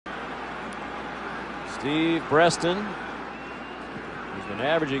Steve Breston, who's been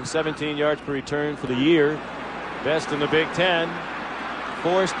averaging 17 yards per return for the year, best in the Big Ten,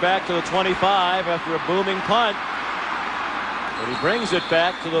 forced back to the 25 after a booming punt. But he brings it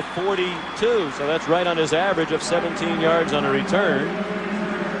back to the 42, so that's right on his average of 17 yards on a return.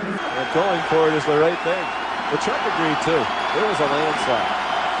 And going for it is the right thing. But Chuck agreed too. It was a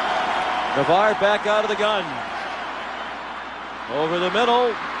landslide. Navarre back out of the gun. Over the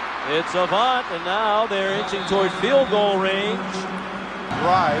middle, it's Avant, and now they're inching toward field goal range.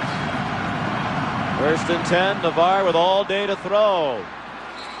 Drives. 1st and 10, Navarre with all day to throw.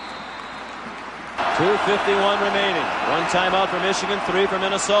 2:51 remaining. 1 timeout for Michigan, 3 for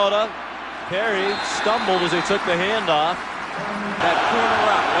Minnesota. Perry stumbled as he took the handoff. That corner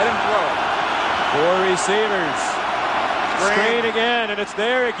route, let him throw it. 4 receivers. Screen again, and it's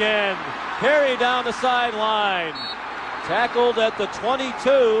there again. Perry down the sideline. Tackled at the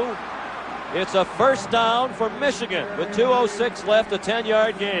 22. It's a first down for Michigan with 2:06 left, a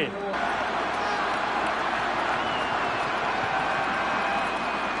 10-yard gain.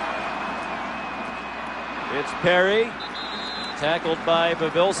 It's Perry, tackled by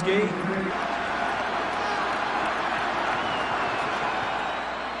Pavelski.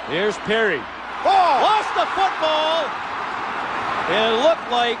 Here's Perry. Lost the football. And it looked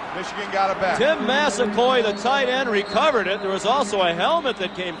like Michigan got it back. Tim Massacoy, the tight end, recovered it. There was also a helmet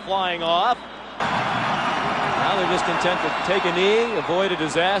that came flying off. Now they're just content to take a knee, avoid a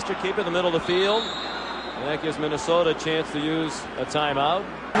disaster, keep it in the middle of the field. And that gives Minnesota a chance to use a timeout.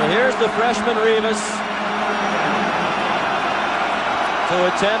 Well, here's the freshman Rivas to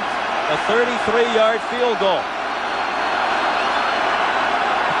attempt a 33-yard field goal.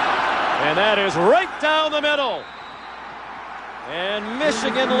 And that is right down the middle. And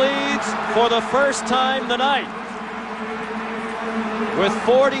Michigan leads for the first time tonight with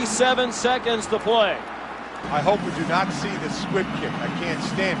 47 seconds to play. I hope we do not see the squib kick. I can't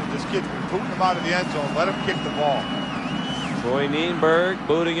stand it. This kid's been booting him out of the end zone. Let him kick the ball. Troy Nienberg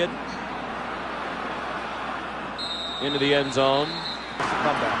booting it into the end zone.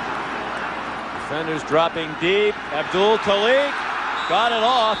 Defenders dropping deep. Abdul Khalik got it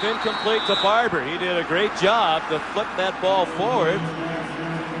off, incomplete to Barber. He did a great job to flip that ball forward.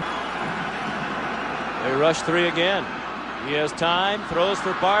 They rush 3 again. He has time, throws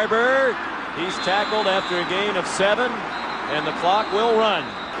for Barber. He's tackled after a gain of 7, and the clock will run.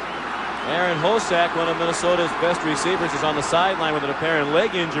 Aaron Hosack, one of Minnesota's best receivers, is on the sideline with an apparent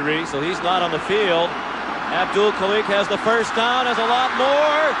leg injury, so he's not on the field. Abdul Khalik has the first down, has a lot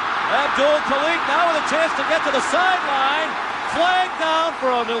more. Abdul Khalik now with a chance to get to the sideline. Flag down for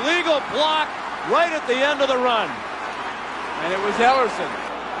an illegal block right at the end of the run. And it was Ellerson.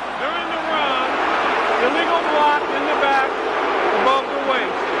 During the run, illegal block in the back above the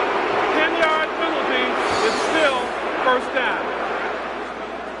waist. 10-yard penalty is still first down.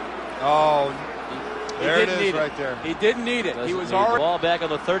 Oh, there it is right there. He didn't need it. He was already. Ball back on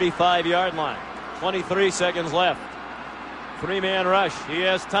the 35-yard line. 23 seconds left. 3-man rush. He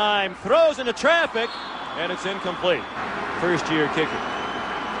has time. Throws into traffic, and it's incomplete. First-year kicker.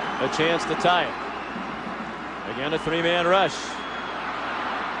 A chance to tie it. Again, a 3-man rush.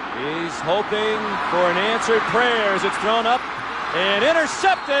 He's hoping for an answered prayer as it's thrown up and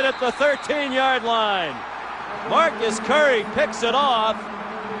intercepted at the 13-yard line. Marcus Curry picks it off,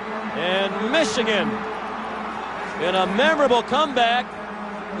 and Michigan, in a memorable comeback,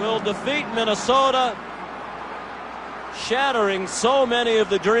 will defeat Minnesota, shattering so many of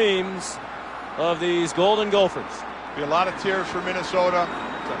the dreams of these Golden Gophers. Be a lot of tears for Minnesota.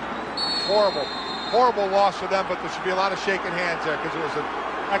 It's a horrible, horrible loss for them, but there should be a lot of shaking hands there because it was an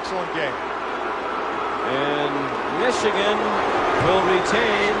excellent game. And Michigan will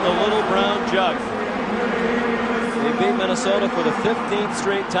retain the Little Brown Jug. They beat Minnesota for the 15th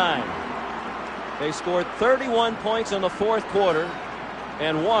straight time. They scored 31 points in the 4th quarter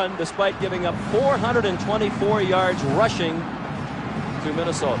and won despite giving up 424 yards rushing to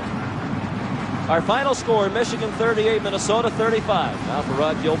Minnesota. Our final score, Michigan 38, Minnesota 35. Now for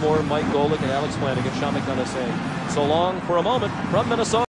Rod Gilmore, Mike Golick, and Alex Flanagan, Sean McDonough saying so long for a moment from Minnesota.